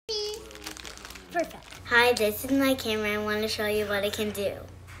Perfect. Hi, this is my camera. I want to show you what it can do.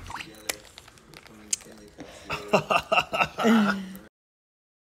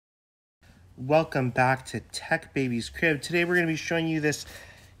 Welcome back to Tech Baby's Crib. Today we're going to be showing you this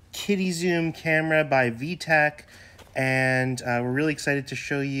KidiZoom camera by vtech, and we're really excited to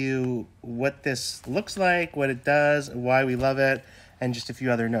show you what this looks like, what it does, why we love it, and just a few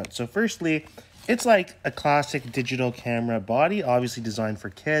other notes. So firstly, it's like a classic digital camera body, obviously designed for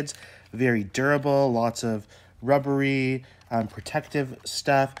kids, very durable, lots of rubbery, protective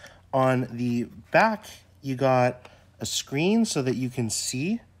stuff. On the back, you got a screen so that you can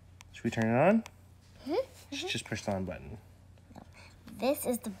see. Should we turn it on? Just push the on button. This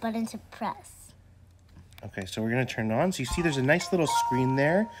is the button to press. Okay, so we're going to turn it on. So you see there's a nice little screen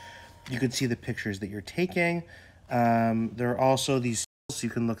there. You can see the pictures that you're taking. There are also these, so you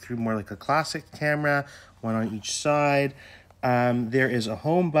can look through more like a classic camera, one on each side. There is a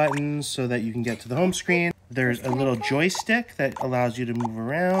home button so that you can get to the home screen. There's a little joystick that allows you to move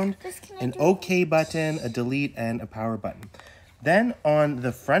around, an OK button, a delete, and a power button. Then on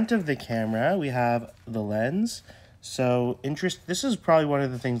the front of the camera, we have the lens. So this is probably one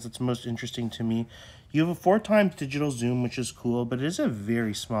of the things that's most interesting to me. You have a 4x digital zoom, which is cool, but it is a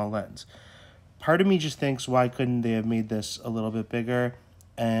very small lens. Part of me just thinks, why couldn't they have made this a little bit bigger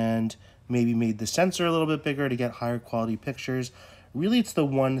and maybe made the sensor a little bit bigger to get higher quality pictures? Really, it's the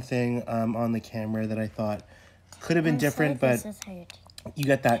one thing on the camera that I thought could have been different, but you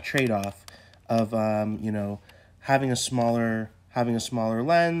get that trade-off of, you know, having a smaller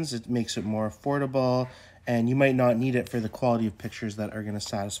lens. It makes it more affordable, and you might not need it for the quality of pictures that are going to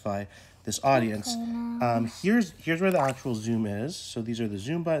satisfy this audience. Here's where the actual zoom is. So these are the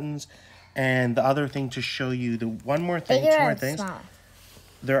zoom buttons, and the other thing to show you, two more things.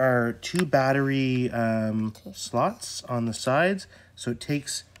 There are 2 battery slots on the sides, so it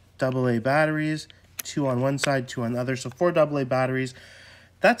takes AA batteries, 2 on one side, 2 on the other, so 4 AA batteries.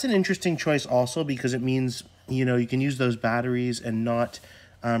 That's an interesting choice also, because it means, you know, you can use those batteries and not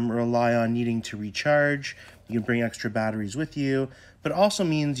rely on needing to recharge. You can bring extra batteries with you, but it also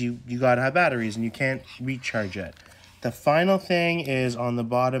means you gotta have batteries and you can't recharge it. The final thing is on the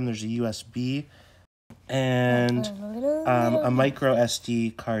bottom, there's a USB and a micro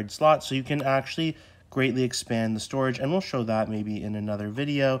SD card slot, so you can actually greatly expand the storage, and we'll show that maybe in another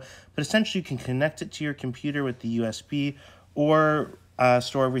video. But essentially, you can connect it to your computer with the USB, or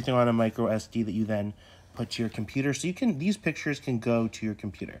store everything on a micro SD that you then put to your computer. So these pictures can go to your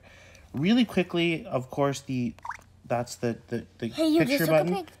computer. Really quickly, of course, that's the picture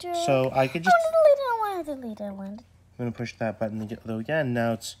button. So I could just delete it. I'm gonna push that button again.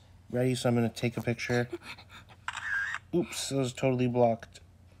 Now it's ready, so I'm gonna take a picture. Oops, it was totally blocked.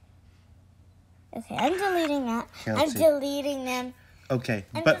 Okay, I'm deleting that. I'm deleting them. Okay,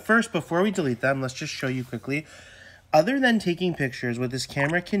 but first, before we delete them, let's just show you quickly. Other than taking pictures, what this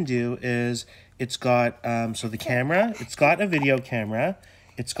camera can do is it's got, it's got a video camera.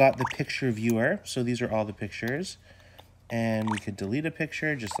 It's got the picture viewer. So these are all the pictures. And we could delete a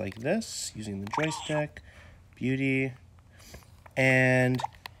picture just like this using the joystick. Beauty. And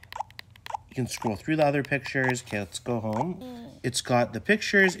you can scroll through the other pictures. Okay, let's go home. It's got the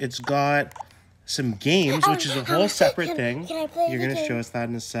pictures. It's got some games, which is a whole separate thing. You're going to show us that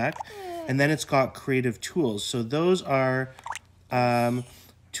in a sec. And then it's got creative tools. So those are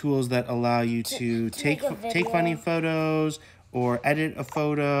tools that allow you to take funny photos or edit a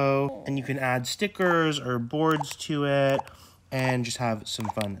photo. And you can add stickers or boards to it and just have some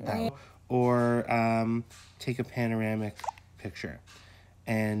fun that way. Or take a panoramic picture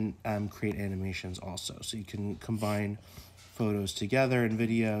and create animations also. So you can combine photos together and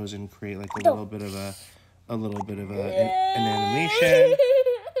videos and create like a little bit of an animation.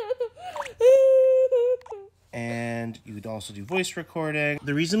 And you could also do voice recording.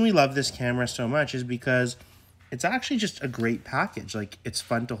 The reason we love this camera so much is because it's actually just a great package. Like, it's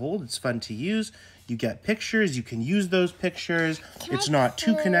fun to hold, it's fun to use. You get pictures, you can use those pictures. It's not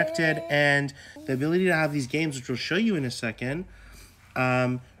too connected, and the ability to have these games, which we'll show you in a second,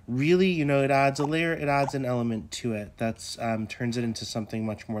 really, you know, it adds a layer, it adds an element to it that's turns it into something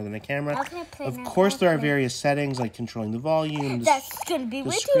much more than a camera. Of course, there are various settings like controlling the volume, the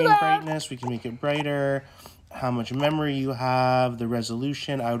screen brightness. We can make it brighter, how much memory you have, the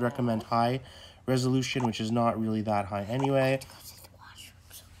resolution. I would recommend high resolution, which is not really that high anyway,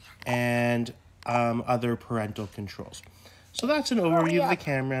 and other parental controls. So that's an overview of the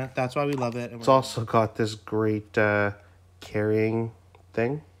camera. That's why we love it. It's also got this great carrying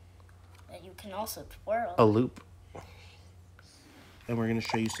thing. That you can also twirl. A loop. And we're going to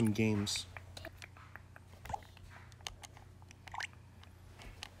show you some games.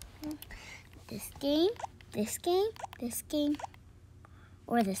 This game, this game, this game,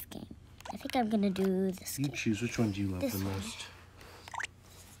 or this game. I think I'm gonna do this You game. choose. Which one do you love This the one. most?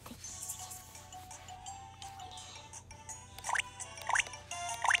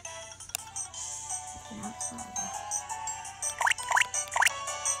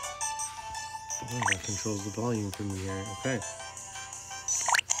 Oh, that controls the volume from here. Okay.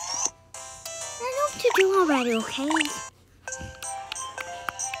 I know what to do already, okay?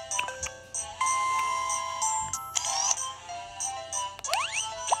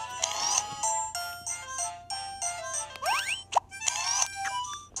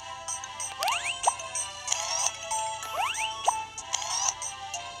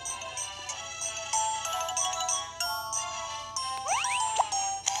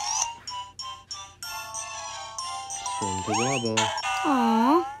 Going to wobble.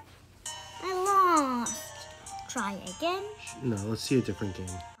 Aww. I lost. Try again. No, let's see a different game.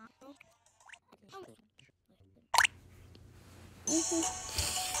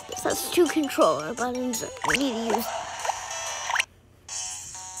 This has 2 controller buttons. I need to use.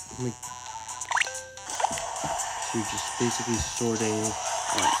 So you're just basically sorting.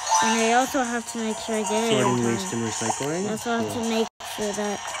 And I also have to make sure I get it in Sorting time. waste and recycling. I also have to make sure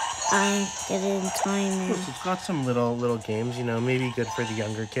that I get it in time. Cool, so it's got some little games, you know, maybe good for the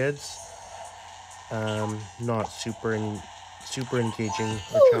younger kids. Not super engaging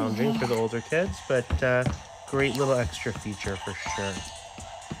or challenging for the older kids, but great little extra feature for sure.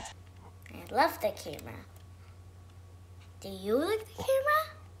 I love the camera. Do you like the camera?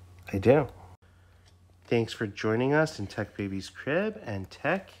 I do. Thanks for joining us in Tech Baby's crib and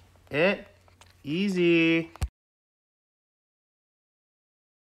Tech It Easy.